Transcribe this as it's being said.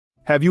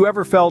Have you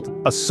ever felt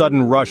a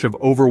sudden rush of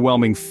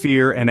overwhelming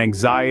fear and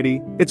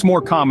anxiety? It's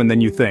more common than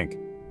you think.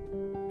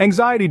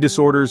 Anxiety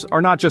disorders are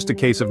not just a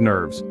case of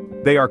nerves.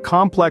 They are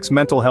complex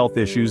mental health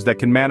issues that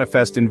can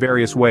manifest in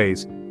various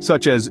ways,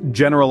 such as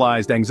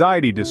generalized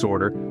anxiety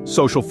disorder,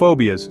 social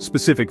phobias,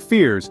 specific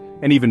fears,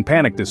 and even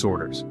panic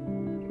disorders.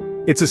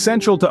 It's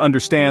essential to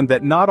understand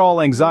that not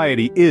all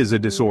anxiety is a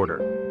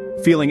disorder.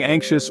 Feeling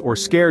anxious or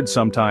scared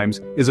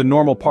sometimes is a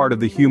normal part of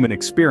the human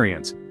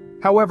experience.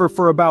 However,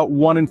 for about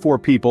 1 in 4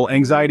 people,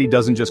 anxiety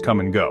doesn't just come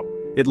and go.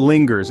 It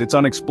lingers, it's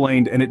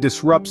unexplained, and it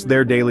disrupts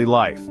their daily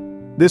life.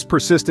 This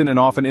persistent and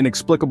often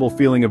inexplicable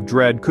feeling of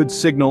dread could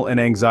signal an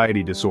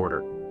anxiety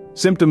disorder.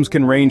 Symptoms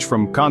can range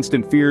from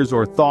constant fears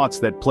or thoughts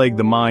that plague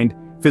the mind,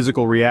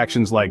 physical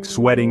reactions like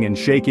sweating and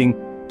shaking,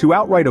 to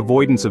outright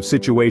avoidance of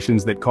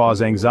situations that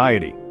cause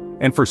anxiety.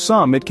 And for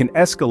some, it can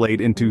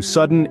escalate into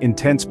sudden,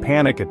 intense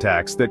panic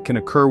attacks that can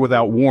occur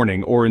without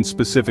warning or in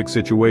specific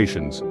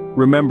situations.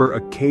 Remember,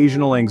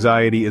 occasional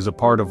anxiety is a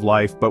part of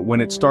life, but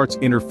when it starts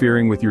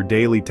interfering with your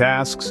daily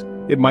tasks,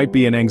 it might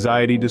be an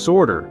anxiety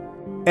disorder.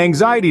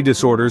 Anxiety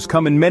disorders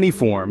come in many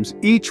forms,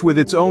 each with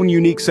its own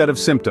unique set of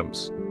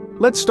symptoms.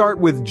 Let's start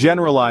with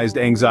generalized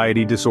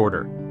anxiety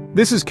disorder.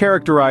 This is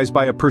characterized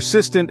by a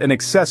persistent and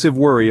excessive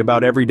worry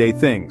about everyday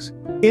things.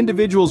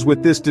 Individuals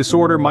with this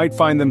disorder might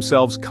find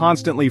themselves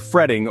constantly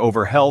fretting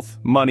over health,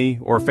 money,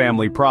 or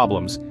family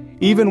problems,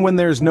 even when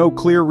there's no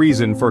clear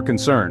reason for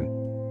concern.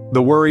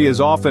 The worry is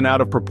often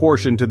out of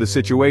proportion to the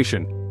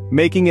situation,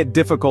 making it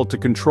difficult to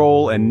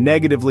control and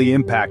negatively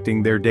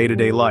impacting their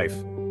day-to-day life.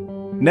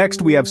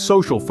 Next, we have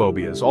social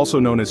phobias, also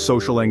known as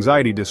social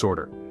anxiety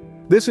disorder.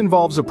 This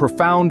involves a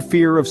profound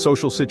fear of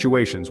social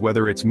situations,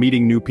 whether it's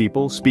meeting new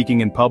people, speaking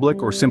in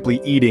public, or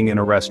simply eating in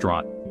a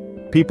restaurant.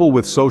 People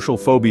with social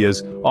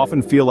phobias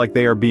often feel like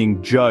they are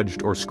being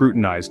judged or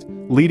scrutinized,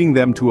 leading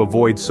them to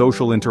avoid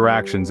social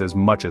interactions as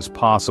much as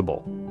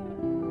possible.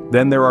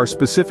 Then there are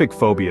specific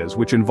phobias,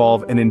 which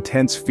involve an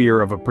intense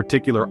fear of a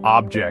particular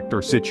object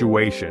or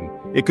situation.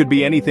 It could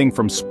be anything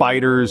from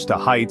spiders to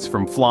heights,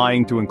 from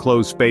flying to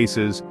enclosed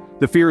spaces.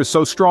 The fear is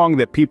so strong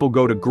that people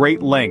go to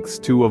great lengths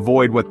to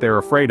avoid what they're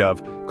afraid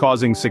of,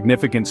 causing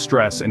significant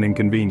stress and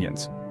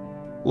inconvenience.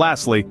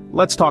 Lastly,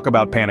 let's talk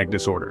about panic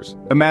disorders.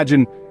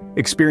 Imagine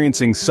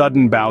experiencing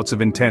sudden bouts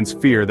of intense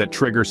fear that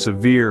trigger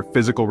severe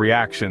physical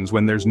reactions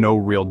when there's no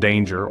real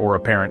danger or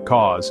apparent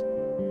cause.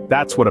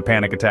 That's what a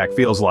panic attack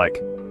feels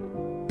like.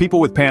 People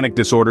with panic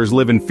disorders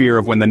live in fear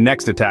of when the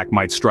next attack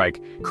might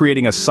strike,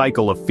 creating a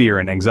cycle of fear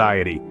and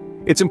anxiety.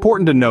 It's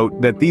important to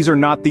note that these are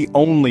not the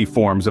only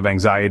forms of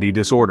anxiety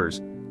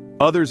disorders.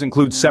 Others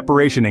include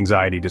separation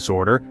anxiety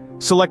disorder,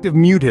 selective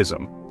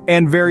mutism,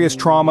 and various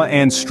trauma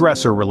and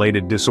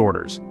stressor-related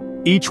disorders.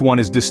 Each one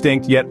is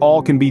distinct, yet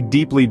all can be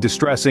deeply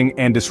distressing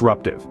and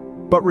disruptive.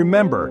 But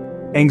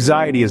remember,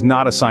 anxiety is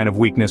not a sign of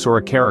weakness or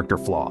a character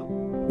flaw.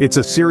 It's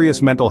a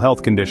serious mental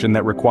health condition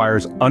that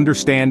requires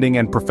understanding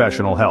and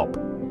professional help.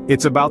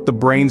 It's about the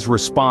brain's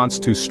response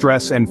to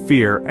stress and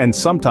fear, and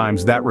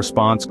sometimes that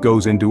response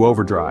goes into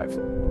overdrive.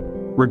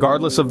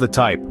 Regardless of the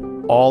type,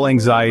 all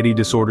anxiety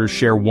disorders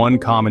share one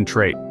common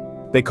trait.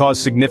 They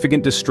cause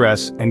significant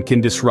distress and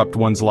can disrupt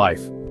one's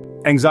life.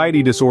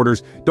 Anxiety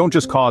disorders don't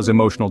just cause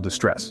emotional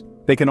distress.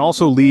 They can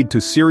also lead to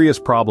serious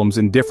problems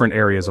in different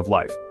areas of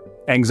life.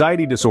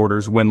 Anxiety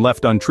disorders, when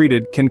left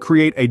untreated, can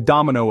create a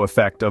domino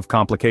effect of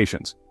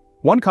complications.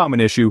 One common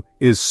issue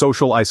is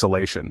social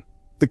isolation.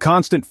 The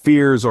constant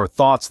fears or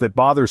thoughts that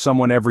bother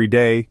someone every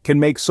day can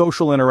make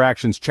social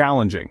interactions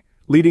challenging,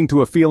 leading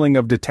to a feeling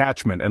of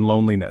detachment and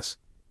loneliness.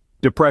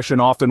 Depression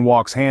often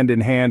walks hand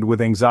in hand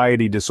with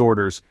anxiety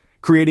disorders,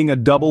 creating a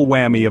double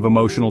whammy of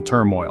emotional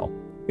turmoil.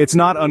 It's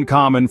not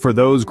uncommon for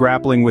those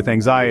grappling with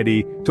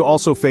anxiety to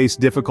also face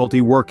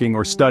difficulty working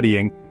or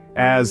studying,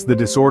 as the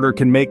disorder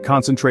can make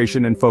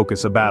concentration and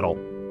focus a battle.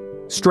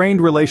 Strained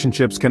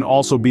relationships can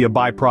also be a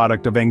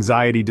byproduct of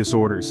anxiety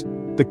disorders.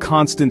 The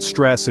constant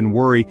stress and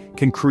worry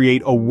can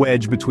create a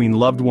wedge between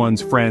loved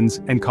ones, friends,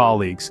 and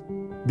colleagues.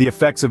 The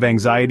effects of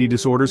anxiety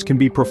disorders can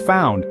be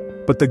profound,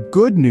 but the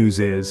good news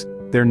is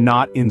they're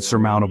not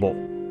insurmountable.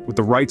 With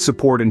the right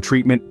support and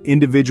treatment,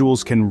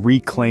 individuals can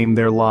reclaim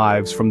their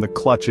lives from the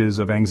clutches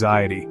of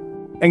anxiety.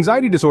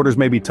 Anxiety disorders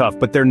may be tough,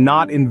 but they're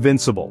not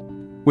invincible.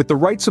 With the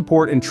right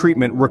support and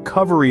treatment,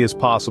 recovery is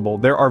possible.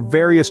 There are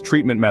various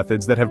treatment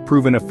methods that have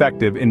proven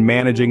effective in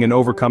managing and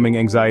overcoming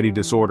anxiety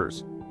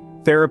disorders.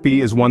 Therapy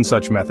is one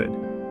such method.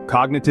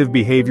 Cognitive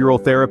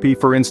behavioral therapy,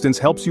 for instance,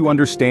 helps you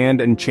understand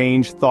and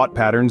change thought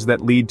patterns that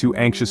lead to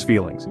anxious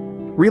feelings.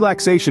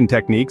 Relaxation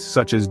techniques,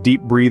 such as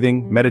deep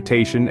breathing,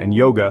 meditation, and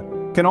yoga,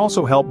 can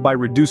also help by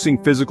reducing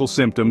physical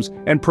symptoms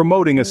and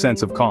promoting a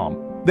sense of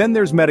calm. Then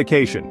there's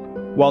medication.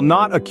 While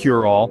not a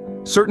cure-all,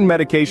 certain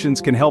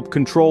medications can help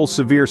control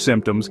severe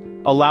symptoms,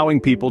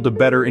 allowing people to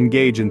better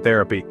engage in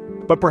therapy.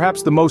 But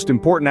perhaps the most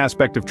important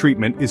aspect of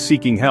treatment is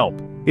seeking help.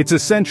 It's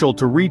essential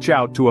to reach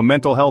out to a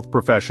mental health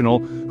professional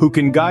who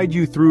can guide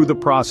you through the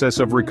process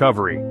of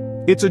recovery.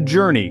 It's a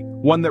journey,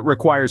 one that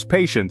requires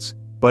patience,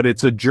 but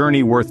it's a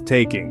journey worth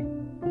taking.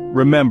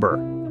 Remember,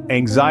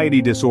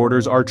 Anxiety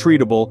disorders are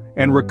treatable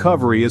and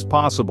recovery is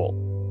possible.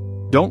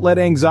 Don't let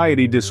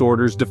anxiety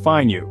disorders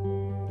define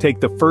you.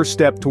 Take the first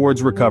step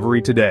towards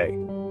recovery today.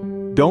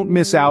 Don't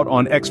miss out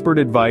on expert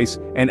advice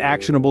and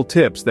actionable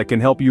tips that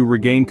can help you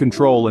regain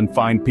control and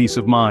find peace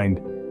of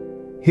mind.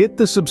 Hit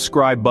the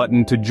subscribe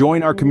button to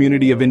join our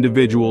community of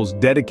individuals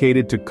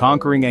dedicated to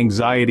conquering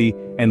anxiety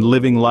and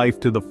living life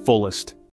to the fullest.